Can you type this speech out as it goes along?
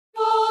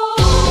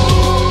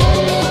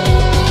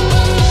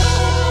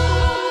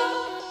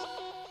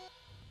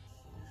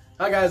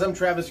Hi guys, I'm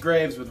Travis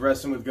Graves with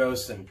Wrestling with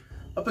Ghosts, and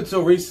up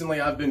until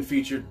recently I've been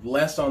featured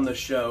less on the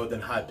show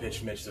than High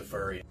Pitched Mitch the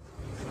Furry.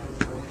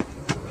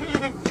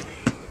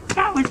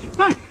 That was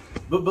fun.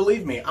 But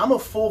believe me, I'm a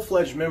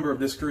full-fledged member of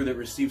this crew that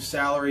receives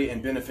salary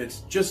and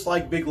benefits just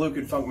like Big Luke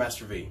and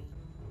Funkmaster V.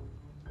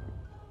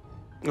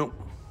 Nope.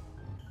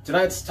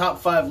 Tonight's top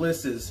 5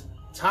 list is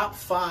top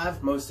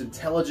 5 most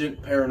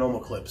intelligent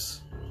paranormal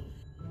clips.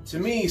 To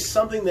me,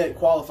 something that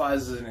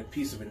qualifies as a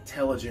piece of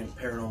intelligent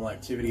paranormal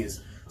activity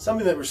is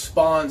something that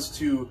responds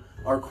to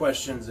our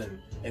questions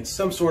and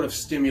some sort of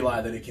stimuli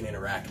that it can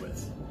interact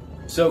with.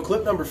 So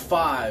clip number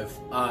 5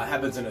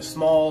 happens in a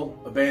small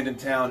abandoned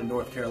town in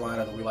North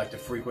Carolina that we like to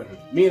frequent.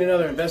 Me and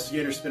another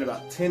investigator spent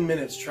about 10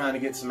 minutes trying to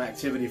get some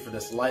activity for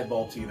this light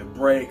bulb to either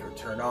break or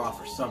turn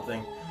off or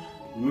something.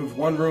 We moved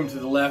one room to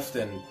the left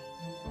and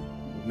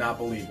would not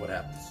believe what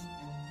happens.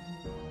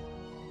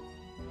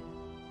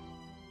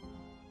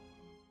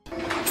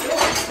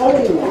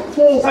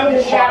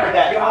 Something shattered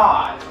that.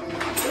 God.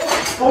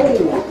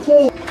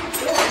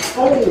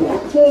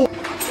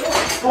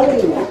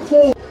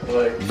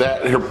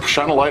 That here,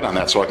 shine a light on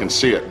that so I can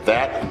see it.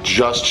 That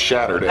just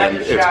shattered, and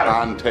it's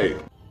on tape.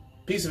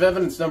 Piece of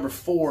evidence number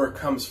 4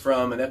 comes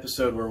from an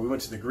episode where we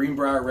went to the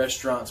Greenbrier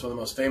restaurant. It's one of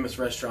the most famous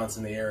restaurants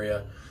in the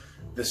area.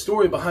 The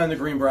story behind the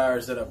Greenbrier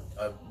is that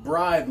a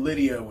bride,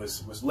 Lydia,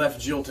 was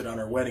left jilted on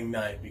her wedding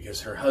night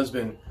because her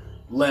husband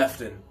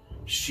left and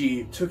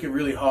she took it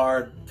really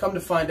hard. Come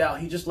to find out,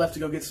 he just left to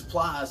go get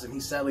supplies and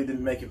he sadly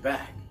didn't make it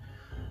back.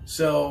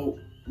 So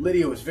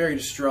Lydia was very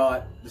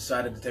distraught,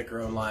 decided to take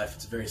her own life.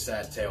 It's a very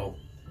sad tale.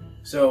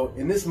 So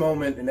in this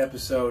moment in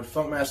episode,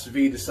 Funkmaster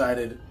V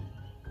decided,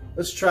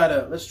 let's try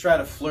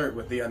to flirt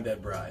with the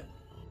undead bride.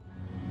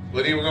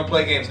 Lydia, we're gonna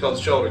play a game. It's called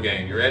the shoulder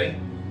game. You ready?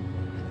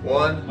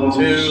 1,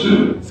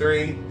 2,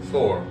 3,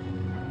 4.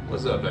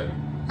 What's up, baby?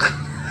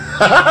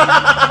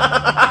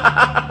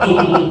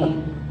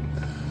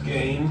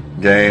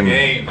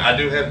 Game. I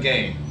do have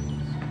game.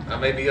 I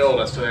may be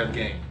old, I still have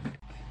game.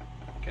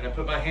 Can I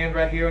put my hand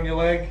right here on your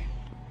leg?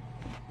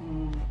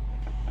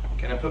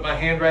 Can I put my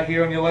hand right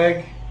here on your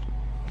leg?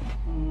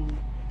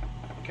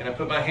 Can I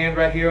put my hand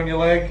right here on your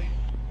leg?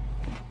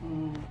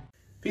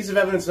 Piece of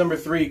evidence number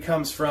 3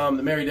 comes from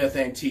the Merry Death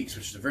Antiques,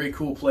 which is a very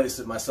cool place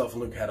that myself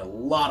and Luke had a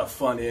lot of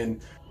fun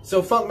in.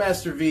 So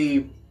Funkmaster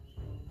V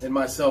and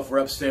myself were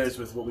upstairs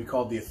with what we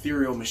called the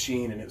ethereal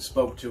machine, and it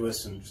spoke to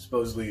us and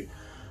supposedly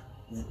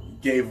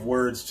gave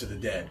words to the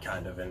dead,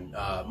 kind of. And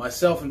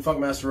myself and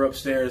Funkmaster were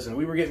upstairs, and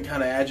we were getting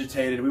kind of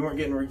agitated. We weren't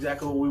getting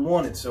exactly what we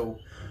wanted, so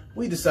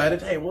we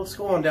decided, hey, well, let's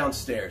go on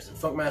downstairs. And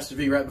Funkmaster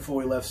V, right before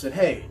we left, said,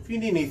 hey, if you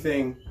need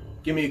anything,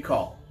 give me a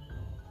call.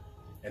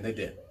 And they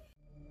did.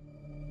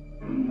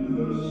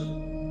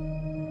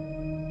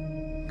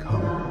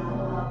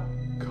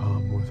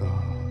 Come with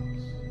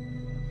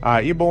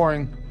us. You're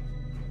boring.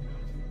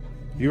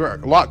 You were a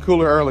lot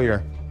cooler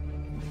earlier.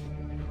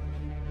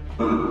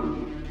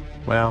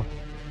 Well,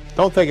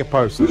 don't take it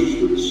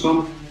personally.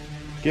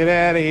 Get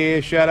out of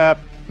here, shut up.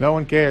 No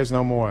one cares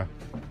no more.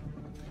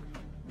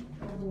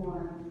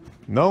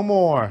 No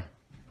more.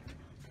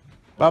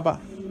 Bye-bye.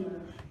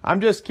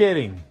 I'm just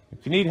kidding.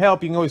 If you need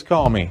help, you can always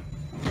call me.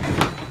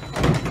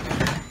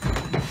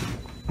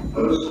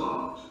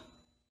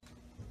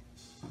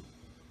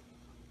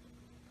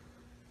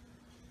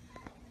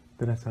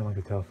 Did that sound like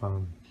a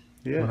telephone?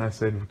 Yeah. When I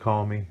said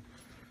call me.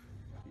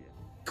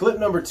 Clip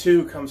number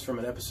 2 comes from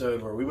an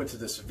episode where we went to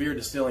the Severe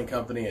Distilling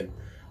Company and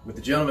with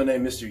a gentleman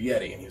named Mr.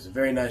 Yeti, and he was a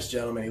very nice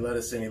gentleman. He let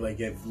us in, he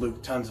gave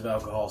Luke tons of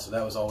alcohol, so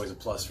that was always a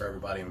plus for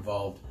everybody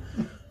involved.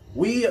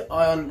 We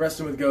on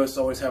Wrestling with Ghosts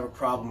always have a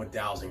problem with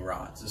dowsing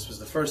rods. This was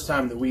the first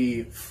time that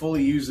we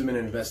fully used them in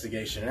an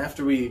investigation, and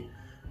after we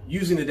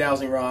using the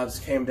dowsing rods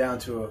came down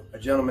to a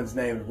gentleman's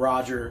name,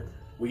 Roger.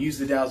 We used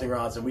the dowsing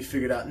rods and we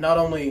figured out not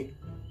only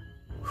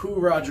who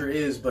Roger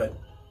is, but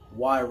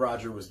why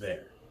Roger was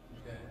there.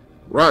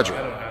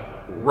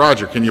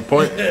 Roger, can you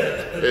point?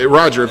 Hey,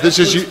 Roger, if this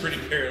is you,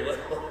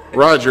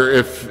 Roger,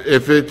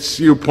 if it's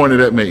you pointed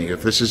at me,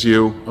 if this is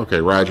you, okay,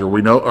 Roger,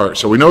 we know. All right,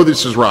 so we know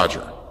this is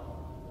Roger.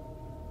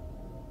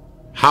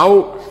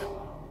 How?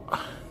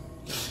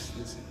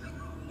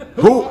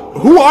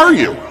 Who are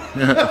you?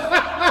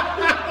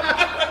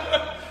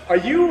 Are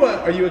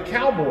you a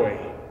cowboy?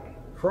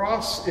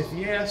 Cross if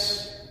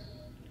yes.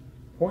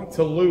 Point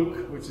to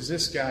Luke, which is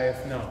this guy,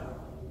 if no.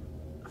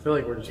 I feel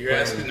like You're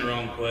asking the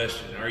wrong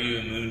question. Are you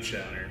a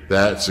moonshiner?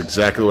 That's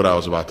exactly what I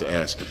was about to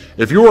ask.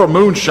 If you were a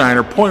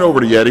moonshiner, point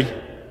over to Yeti.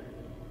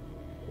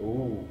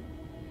 Ooh.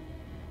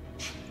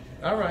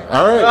 All right.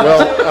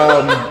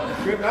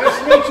 Well, good. Nice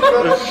to meet you,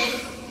 brother.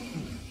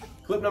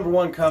 Clip number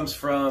 1 comes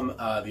from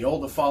the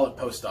old Follett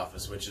post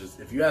office, which is,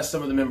 if you ask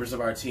some of the members of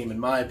our team, in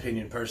my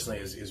opinion personally,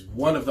 is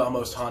one of the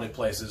most haunted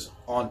places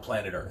on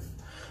planet Earth.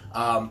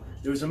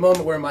 There was a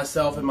moment where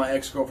myself and my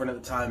ex-girlfriend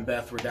at the time,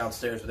 Beth, were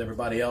downstairs with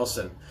everybody else,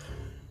 and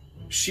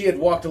she had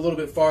walked a little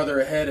bit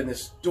farther ahead, and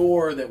this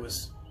door that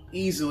was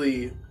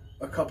easily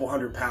a couple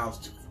hundred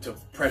pounds to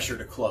pressure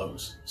to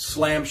close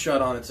slammed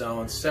shut on its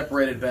own,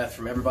 separated Beth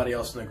from everybody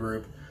else in the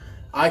group.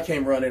 I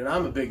came running, and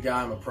I'm a big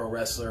guy, I'm a pro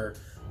wrestler.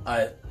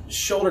 I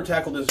shoulder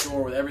tackled this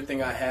door with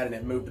everything I had, and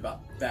it moved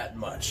about that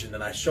much. And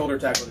then I shoulder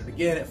tackled it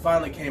again, it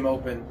finally came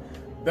open.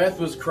 Beth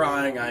was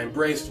crying, I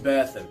embraced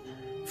Beth, and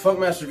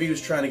Funkmaster V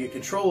was trying to get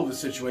control of the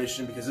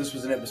situation because this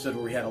was an episode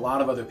where we had a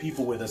lot of other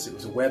people with us. It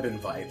was a web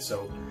invite,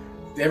 so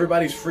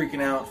everybody's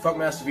freaking out.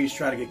 Funkmaster V's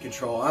trying to get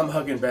control. I'm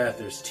hugging Beth,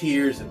 there's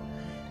tears, and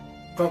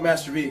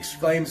Funkmaster V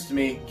exclaims to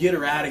me, "Get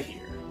her out of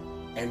here."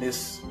 And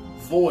this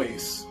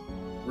voice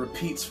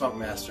repeats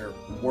Funkmaster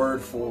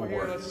word for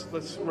word.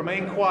 Let's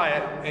remain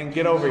quiet and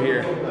get over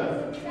here.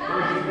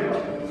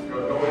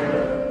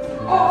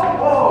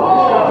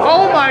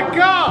 Oh my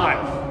God!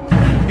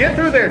 Get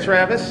through there,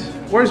 Travis.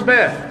 Where's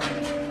Beth?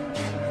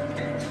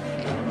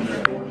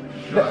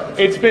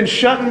 It's been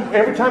shutting.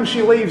 Every time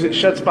she leaves, it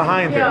shuts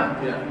behind her.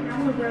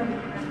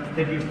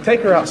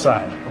 Take her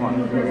outside. Come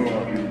on.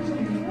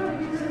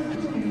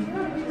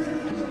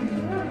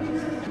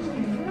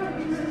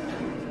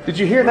 Did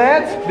you hear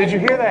that? Did you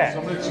hear that?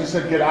 Somebody just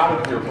said get out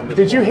of here from this.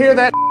 Did you hear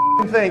that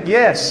thing?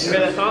 Yes. You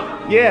hear that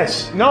song?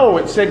 Yes. No,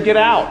 it said get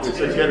out. It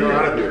said get her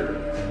out of here.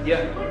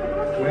 Yeah.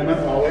 Women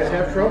always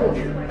have trouble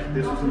here.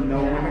 This is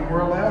no women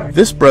were allowed.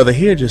 This brother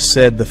here just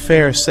said the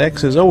fair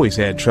sex has always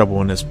had trouble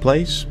in this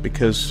place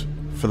because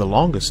for the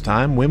longest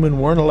time women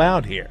weren't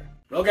allowed here.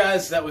 Well,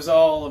 guys, that was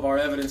all of our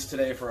evidence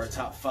today for our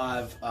top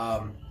 5.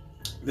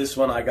 This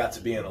one I got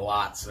to be in a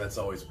lot, so that's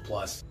always a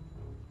plus.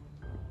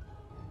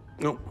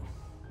 Nope.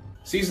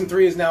 Season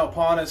 3 is now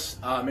upon us.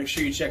 Make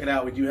sure you check it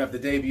out. We do have the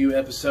debut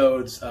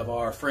episodes of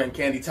our friend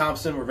Candy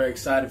Thompson. We're very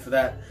excited for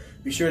that.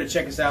 Be sure to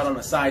check us out on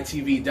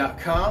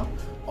ASYTV.com.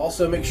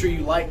 Also, make sure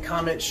you like,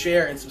 comment,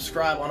 share, and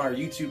subscribe on our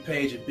YouTube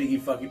page at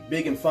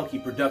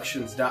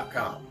bigandfunkyproductions.com.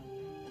 I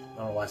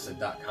don't know why I said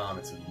 .com.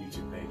 It's a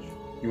YouTube page.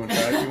 You want to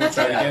try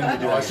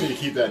again? I say you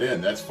keep that in.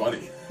 That's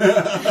funny.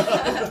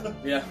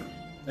 Yeah,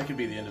 that could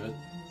be the end of it.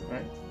 All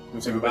right.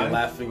 Everybody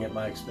laughing at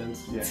my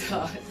expense.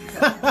 Yeah.